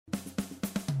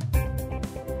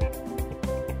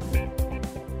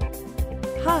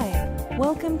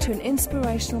Welcome to an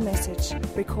inspirational message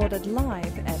recorded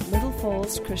live at Little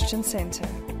Falls Christian Center.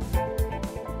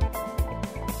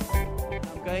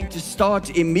 I'm going to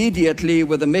start immediately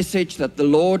with a message that the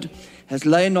Lord has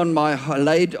laid on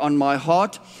my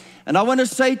heart. And I want to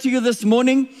say to you this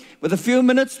morning, with a few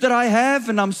minutes that I have,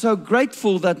 and I'm so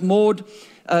grateful that Maud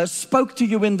spoke to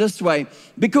you in this way,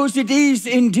 because it is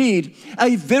indeed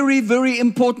a very, very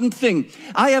important thing.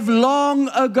 I have long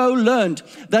ago learned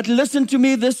that, listen to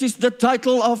me, this is the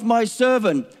title of my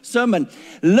sermon,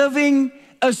 Living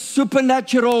a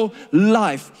Supernatural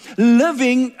Life.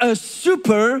 Living a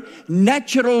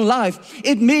supernatural life.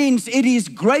 It means it is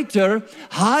greater,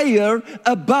 higher,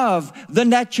 above the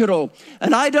natural.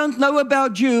 And I don't know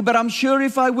about you, but I'm sure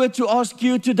if I were to ask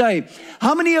you today,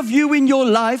 how many of you in your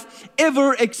life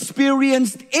ever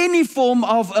experienced any form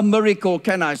of a miracle?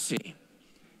 Can I see?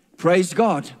 Praise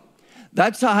God.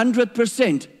 That's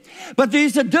 100%. But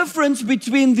there's a difference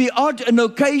between the odd and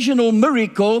occasional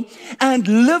miracle and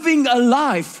living a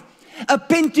life, a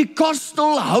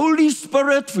Pentecostal Holy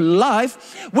Spirit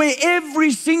life, where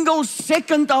every single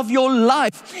second of your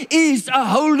life is a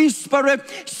Holy Spirit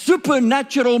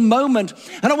supernatural moment.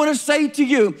 And I want to say to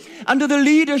you, under the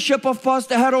leadership of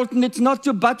Pastor Harold, and it's not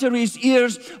to butter his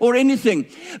ears or anything,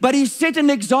 but he set an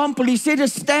example, he set a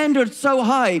standard so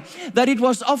high that it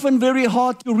was often very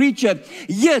hard to reach it.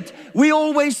 Yet, we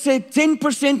always said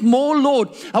 10% more, Lord.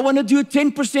 I want to do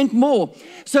 10% more.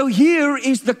 So here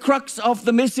is the crux of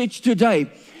the message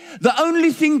today. The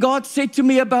only thing God said to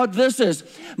me about this is,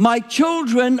 my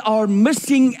children are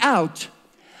missing out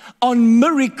on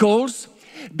miracles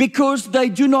because they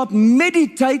do not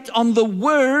meditate on the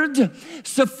word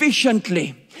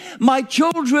sufficiently. My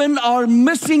children are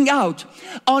missing out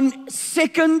on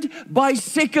second by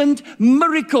second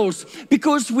miracles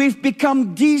because we've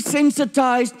become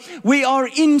desensitized. We are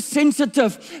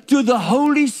insensitive to the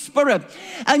Holy Spirit.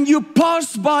 And you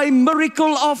pass by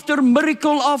miracle after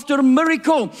miracle after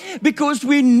miracle because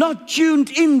we're not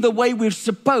tuned in the way we're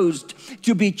supposed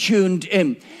to be tuned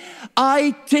in.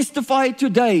 I testify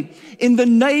today in the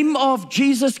name of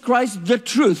Jesus Christ, the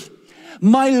truth.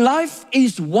 My life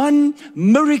is one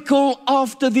miracle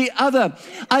after the other.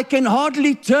 I can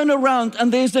hardly turn around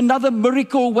and there's another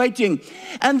miracle waiting.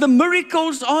 And the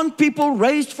miracles aren't people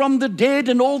raised from the dead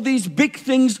and all these big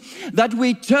things that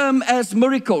we term as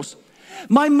miracles.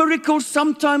 My miracles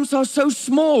sometimes are so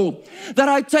small that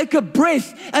I take a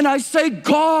breath and I say,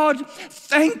 God,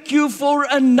 thank you for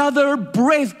another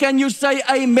breath. Can you say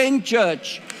amen,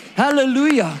 church?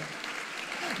 Hallelujah.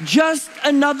 Just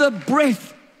another breath.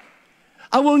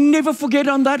 I will never forget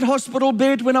on that hospital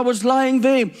bed when I was lying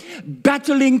there,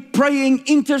 battling, praying,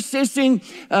 intercessing,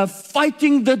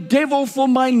 fighting the devil for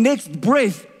my next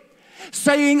breath,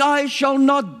 saying, I shall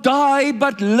not die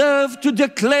but live to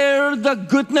declare the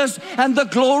goodness and the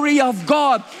glory of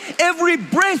God. Every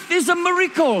breath is a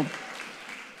miracle.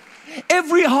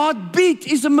 Every heartbeat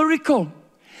is a miracle.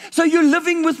 So you're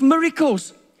living with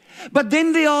miracles. But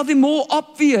then there are the more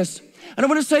obvious. And I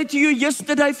want to say to you,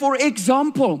 yesterday, for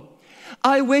example,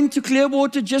 I went to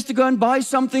Clearwater just to go and buy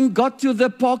something, got to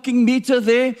the parking meter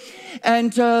there,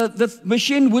 and the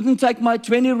machine wouldn't take my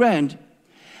 20 rand.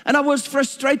 And I was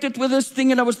frustrated with this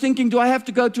thing, and I was thinking, do I have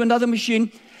to go to another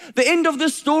machine? The end of the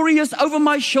story is, over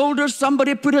my shoulder,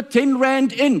 somebody put a 10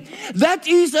 rand in. That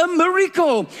is a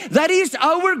miracle. That is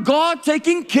our God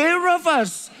taking care of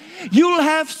us. You'll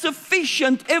have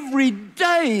sufficient every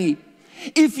day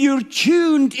if you're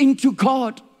tuned into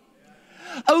God.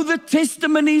 Oh, the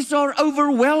testimonies are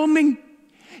overwhelming.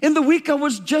 In the week, I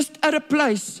was just at a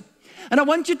place. And I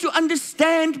want you to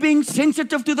understand, being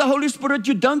sensitive to the Holy Spirit,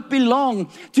 you don't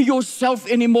belong to yourself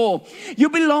anymore. You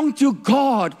belong to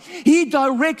God. He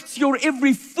directs your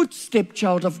every footstep,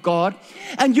 child of God.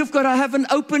 And you've got to have an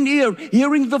open ear,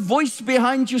 hearing the voice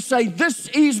behind you say, this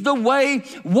is the way,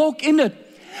 walk in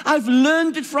it. I've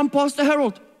learned it from Pastor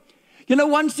Harold. You know,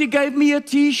 once he gave me a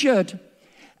t-shirt.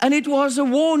 And it was a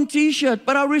worn t-shirt,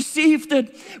 but I received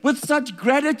it with such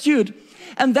gratitude.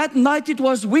 And that night it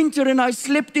was winter and I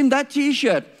slept in that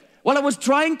t-shirt. While I was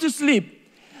trying to sleep,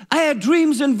 I had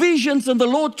dreams and visions and the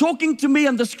Lord talking to me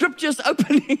and the scriptures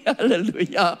opening.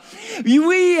 Hallelujah.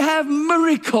 We have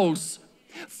miracles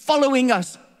following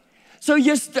us. So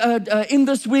yes, in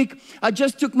this week, I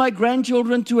just took my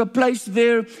grandchildren to a place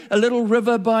there, a little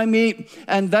river by me,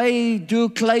 and they do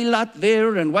clay lat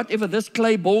there and whatever, this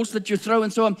clay balls that you throw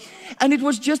and so on. And it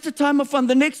was just a time of fun.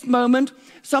 The next moment,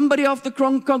 somebody of the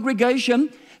congregation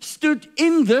stood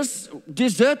in this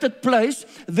deserted place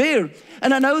there.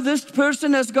 And I know this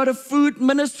person has got a food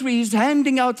ministry. He's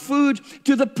handing out food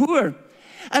to the poor.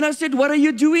 And I said, what are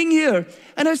you doing here?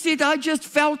 And I said, I just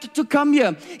felt to come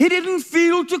here. He didn't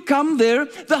feel to come there.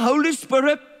 The Holy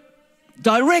Spirit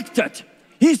directed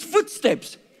his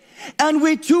footsteps. And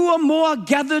where two or more are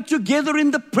gathered together in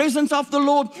the presence of the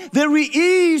Lord, there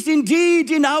he is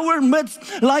indeed in our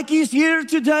midst, like he's here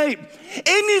today.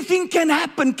 Anything can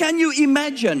happen. Can you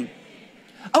imagine?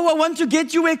 Oh, I want to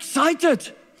get you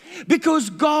excited, because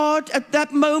God at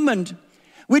that moment,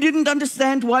 we didn't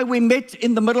understand why we met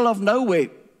in the middle of nowhere.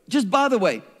 Just by the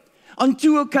way, on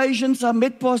 2 occasions I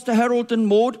met Pastor Harold and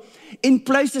Maud in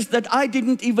places that I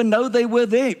didn't even know they were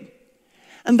there.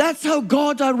 And that's how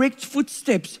God directs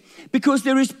footsteps, because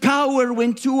there is power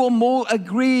when two or more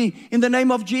agree in the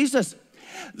name of Jesus.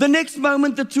 The next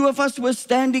moment, the two of us were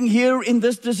standing here in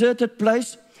this deserted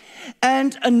place,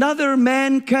 and another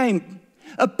man came,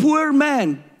 a poor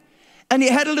man, and he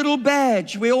had a little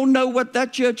badge. We all know what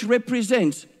that church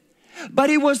represents. But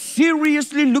he was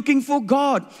seriously looking for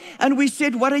God. And we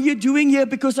said, what are you doing here?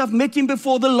 Because I've met him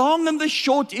before. The long and the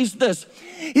short is this.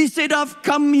 He said, I've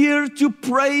come here to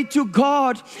pray to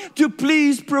God to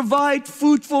please provide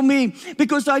food for me,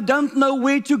 because I don't know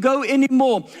where to go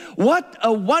anymore. What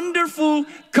a wonderful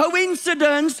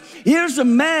coincidence. Here's a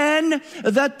man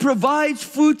that provides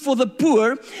food for the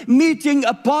poor, meeting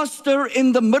a pastor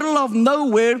in the middle of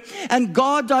nowhere, and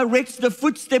God directs the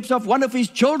footsteps of one of his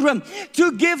children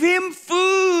to give him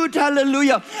food.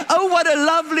 Hallelujah. Oh, what a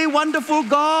lovely, wonderful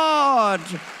God.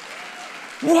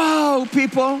 Wow,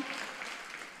 people.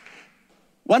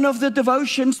 One of the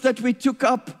devotions that we took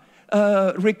up,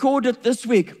 recorded this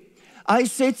week, I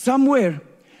said somewhere,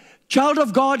 child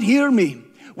of God, hear me.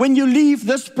 When you leave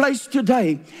this place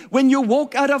today, when you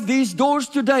walk out of these doors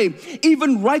today,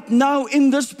 even right now in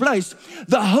this place,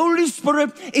 the Holy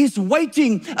Spirit is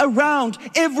waiting around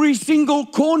every single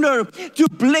corner to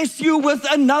bless you with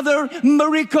another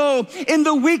miracle. In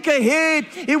the week ahead,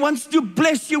 He wants to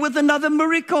bless you with another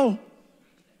miracle.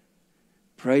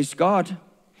 Praise God.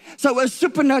 So a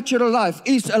supernatural life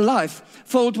is a life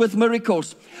filled with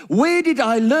miracles. Where did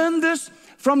I learn this?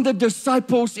 From the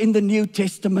disciples in the New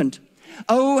Testament.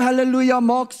 Oh, hallelujah,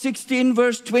 Mark 16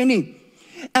 verse 20.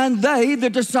 And they, the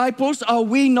disciples, are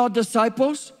we not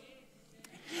disciples?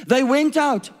 They went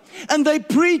out and they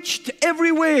preached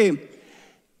everywhere.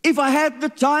 If I had the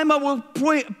time, I will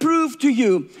prove to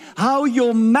you how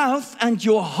your mouth and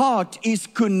your heart is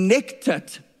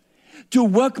connected to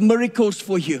work miracles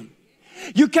for you.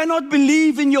 You cannot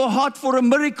believe in your heart for a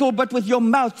miracle, but with your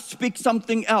mouth speak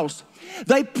something else.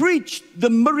 They preached the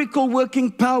miracle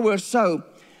working power. So,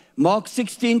 Mark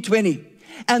 16:20.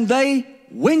 And they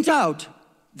went out.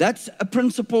 That's a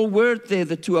principal word there,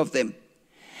 the two of them.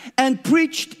 And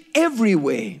preached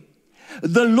everywhere,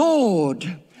 the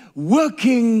Lord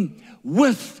working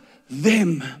with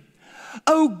them.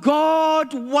 Oh,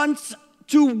 God wants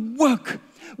to work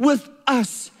with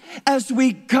us as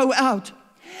we go out.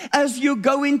 As you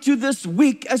go into this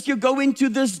week, as you go into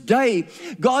this day,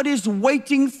 God is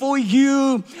waiting for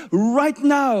you right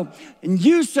now. And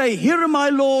you say, here am I,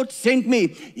 Lord, send me.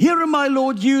 Here am I,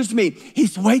 Lord, use me.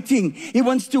 He's waiting. He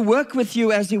wants to work with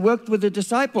you as He worked with the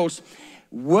disciples,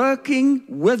 working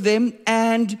with them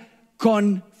and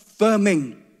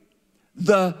confirming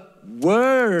the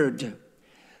word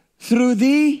through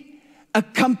the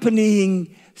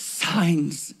accompanying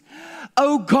signs.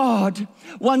 Oh, God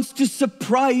wants to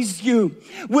surprise you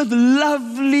with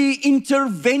lovely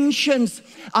interventions.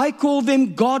 I call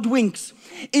them God winks.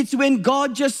 It's when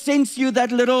God just sends you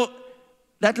that little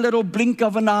blink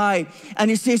of an eye, and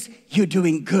He says, you're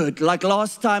doing good. Like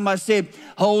last time I said,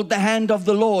 hold the hand of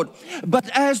the Lord. But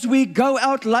as we go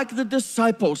out like the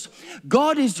disciples,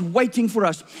 God is waiting for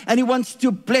us, and He wants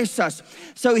to bless us.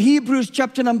 So Hebrews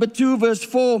chapter number 2 verse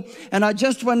 4, and I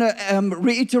just want to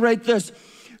reiterate this.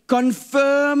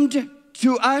 Confirmed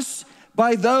to us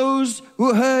by those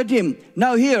who heard Him.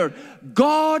 Now here,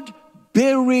 God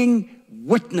bearing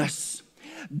witness.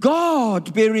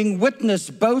 God bearing witness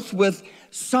both with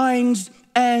signs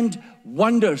and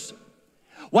wonders.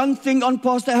 One thing on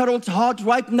Pastor Harold's heart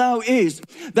right now is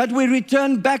that we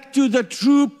return back to the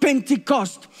true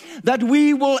Pentecost. That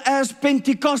we will, as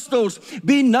Pentecostals,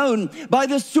 be known by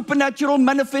the supernatural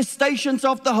manifestations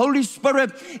of the Holy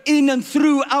Spirit in and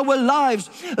through our lives.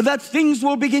 That things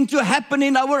will begin to happen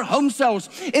in our home cells,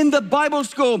 in the Bible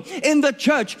school, in the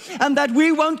church. And that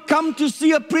we won't come to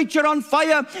see a preacher on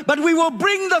fire, but we will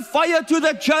bring the fire to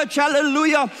the church.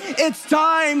 Hallelujah. It's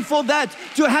time for that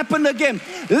to happen again.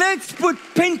 Let's put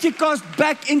Pentecost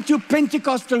back into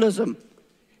Pentecostalism.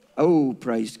 Oh,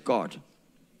 praise God.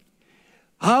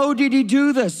 How did He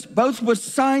do this? Both with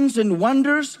signs and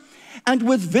wonders and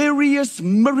with various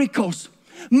miracles.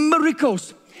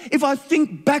 Miracles. if I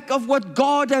think back of what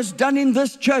God has done in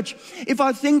this church, if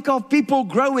I think of people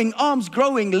growing, arms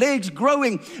growing, legs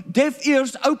growing, deaf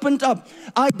ears opened up,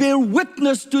 I bear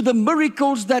witness to the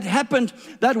miracles that happened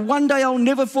that one day I'll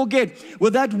never forget.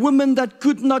 With that woman that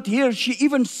could not hear, she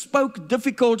even spoke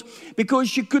difficult because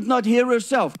she could not hear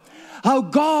herself. How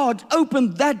God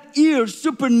opened that ear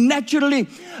supernaturally.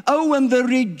 Oh, and the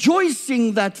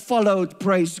rejoicing that followed,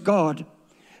 praise God.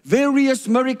 Various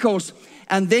miracles.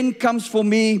 And then comes for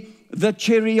me the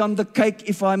cherry on the cake,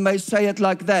 if I may say it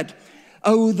like that.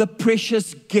 Oh, the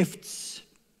precious gifts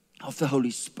of the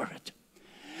Holy Spirit.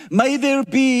 May there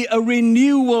be a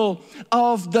renewal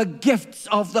of the gifts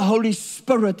of the Holy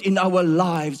Spirit in our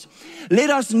lives. Let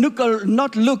us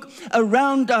not look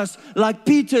around us like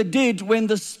Peter did when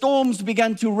the storms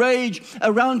began to rage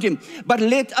around him. But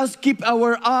let us keep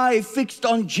our eye fixed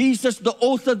on Jesus, the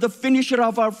author, the finisher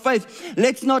of our faith.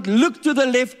 Let's not look to the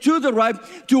left, to the right,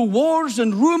 to wars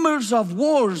and rumors of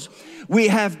wars. We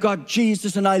have got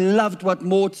Jesus, and I loved what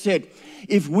Maud said.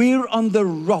 If we're on the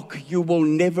rock, you will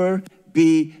never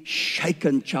be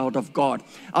shaken, child of God.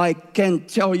 I can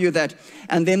tell you that.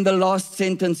 And then the last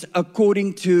sentence,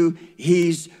 according to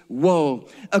His will.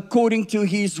 According to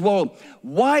His will.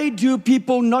 Why do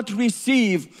people not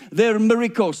receive their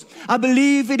miracles? I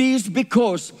believe it is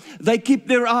because they keep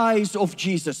their eyes off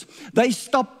Jesus. They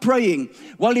stop praying.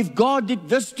 Well, if God did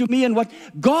this to me and what?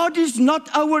 God is not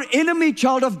our enemy,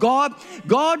 child of God.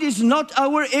 God is not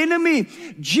our enemy.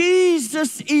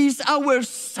 Jesus is our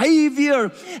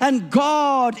Savior, and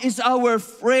God is our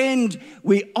friend.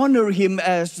 We honor Him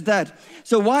as that.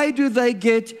 So why do they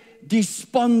get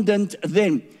despondent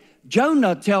then?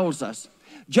 Jonah tells us.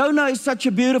 Jonah is such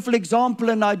a beautiful example,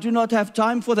 and I do not have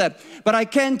time for that. But I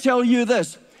can tell you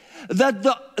this, that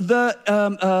the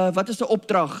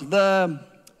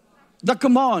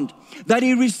command that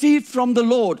he received from the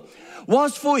Lord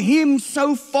was for him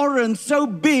so foreign, so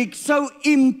big, so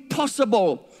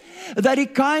impossible, that he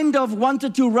kind of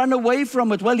wanted to run away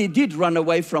from it. Well, he did run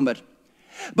away from it.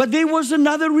 But there was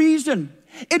another reason.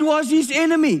 It was his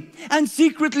enemy. And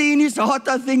secretly in his heart,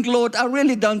 I think, Lord, I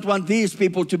really don't want these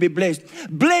people to be blessed.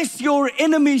 Bless your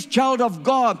enemies, child of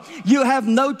God. You have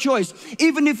no choice.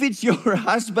 Even if it's your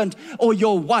husband or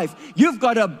your wife, you've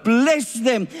got to bless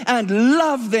them and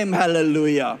love them.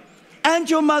 Hallelujah. And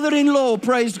your mother-in-law,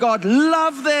 praise God,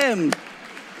 love them.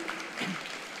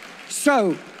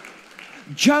 So,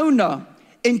 Jonah,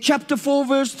 in chapter 4,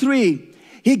 verse 3,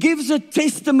 he gives a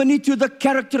testimony to the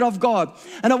character of God.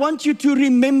 And I want you to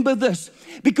remember this,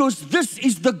 because this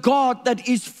is the God that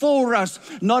is for us,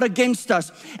 not against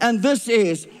us. And this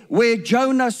is where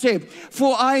Jonah said,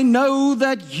 "For I know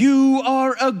that you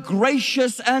are a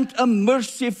gracious and a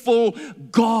merciful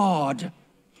God."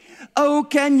 Oh,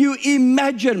 can you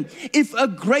imagine if a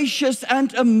gracious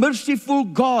and a merciful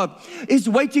God is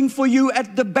waiting for you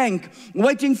at the bank,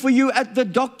 waiting for you at the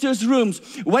doctor's rooms,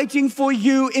 waiting for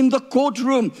you in the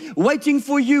courtroom, waiting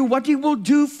for you, what He will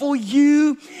do for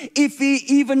you if He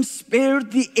even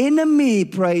spared the enemy,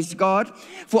 praise God.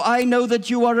 For I know that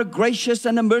you are a gracious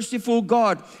and a merciful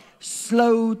God,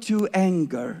 slow to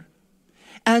anger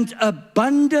and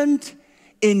abundant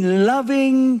in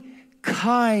loving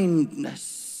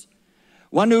kindness.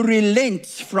 One who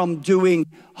relents from doing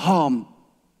harm.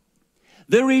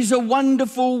 There is a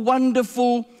wonderful,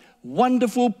 wonderful,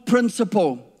 wonderful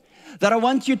principle that I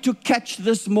want you to catch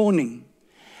this morning.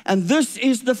 And this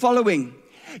is the following.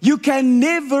 You can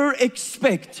never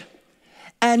expect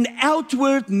an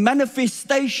outward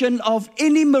manifestation of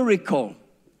any miracle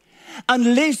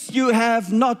unless you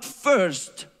have not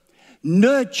first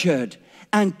nurtured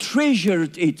and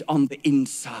treasured it on the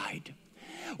inside.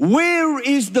 Where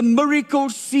is the miracle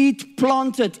seed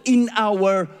planted? In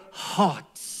our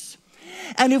hearts.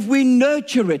 And if we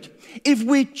nurture it, if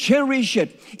we cherish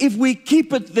it, if we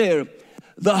keep it there,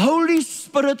 the Holy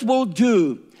Spirit will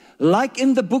do, like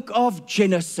in the book of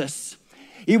Genesis.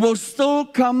 He will still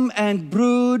come and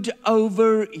brood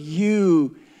over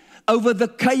you, over the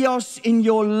chaos in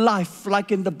your life,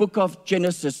 like in the book of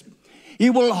Genesis. He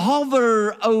will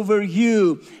hover over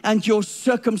you and your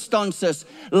circumstances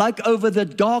like over the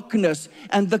darkness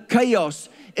and the chaos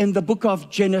in the book of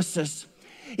Genesis.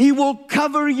 He will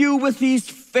cover you with His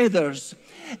feathers,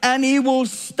 and He will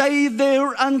stay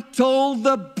there until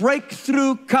the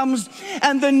breakthrough comes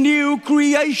and the new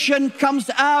creation comes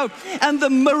out and the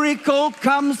miracle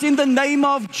comes in the name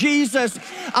of Jesus.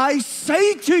 I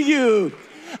say to you,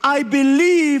 I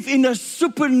believe in a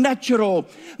supernatural,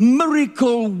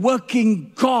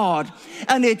 miracle-working God.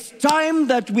 And it's time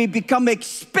that we become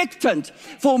expectant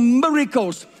for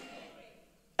miracles.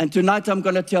 And tonight I'm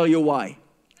going to tell you why.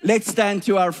 Let's stand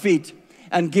to our feet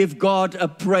and give God a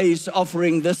praise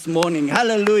offering this morning.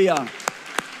 Hallelujah.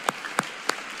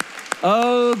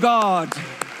 Oh God.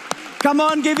 Come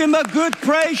on, give him a good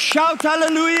praise. Shout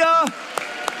hallelujah.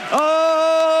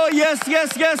 Oh, yes,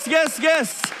 yes, yes, yes,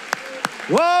 yes.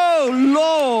 Whoa,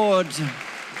 Lord.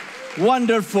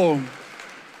 Wonderful.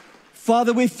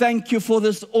 Father, we thank you for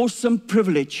this awesome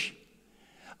privilege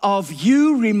of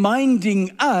you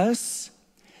reminding us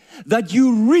that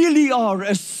you really are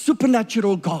a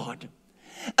supernatural God,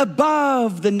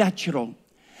 above the natural,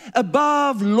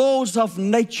 above laws of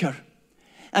nature.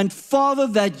 And Father,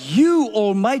 that you,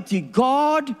 Almighty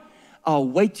God, are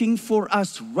waiting for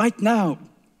us right now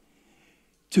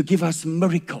to give us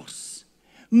miracles.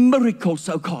 Miracles,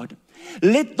 oh God.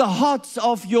 Let the hearts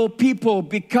of your people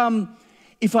become,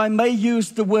 if I may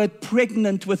use the word,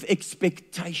 pregnant with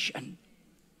expectation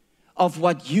of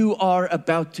what you are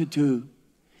about to do.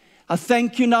 I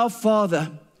thank you now,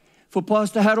 Father, for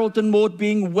Pastor Harold and Maud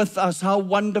being with us. How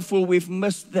wonderful, we've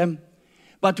missed them.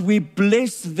 But we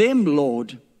bless them,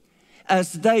 Lord,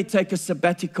 as they take a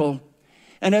sabbatical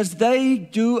and as they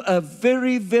do a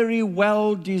very, very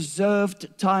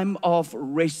well-deserved time of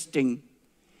resting.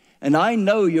 And I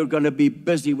know you're going to be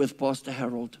busy with Pastor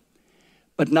Harold.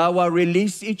 But now I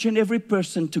release each and every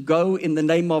person to go in the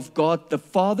name of God, the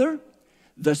Father,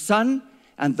 the Son,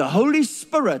 and the Holy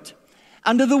Spirit,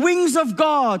 under the wings of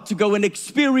God, to go and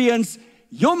experience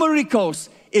your miracles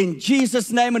in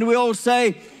Jesus' name. And we all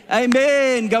say,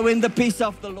 amen. Go in the peace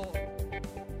of the Lord.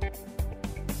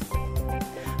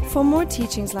 For more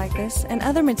teachings like this and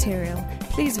other material,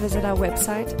 please visit our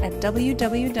website at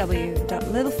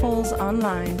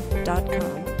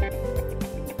www.littlefallsonline.com.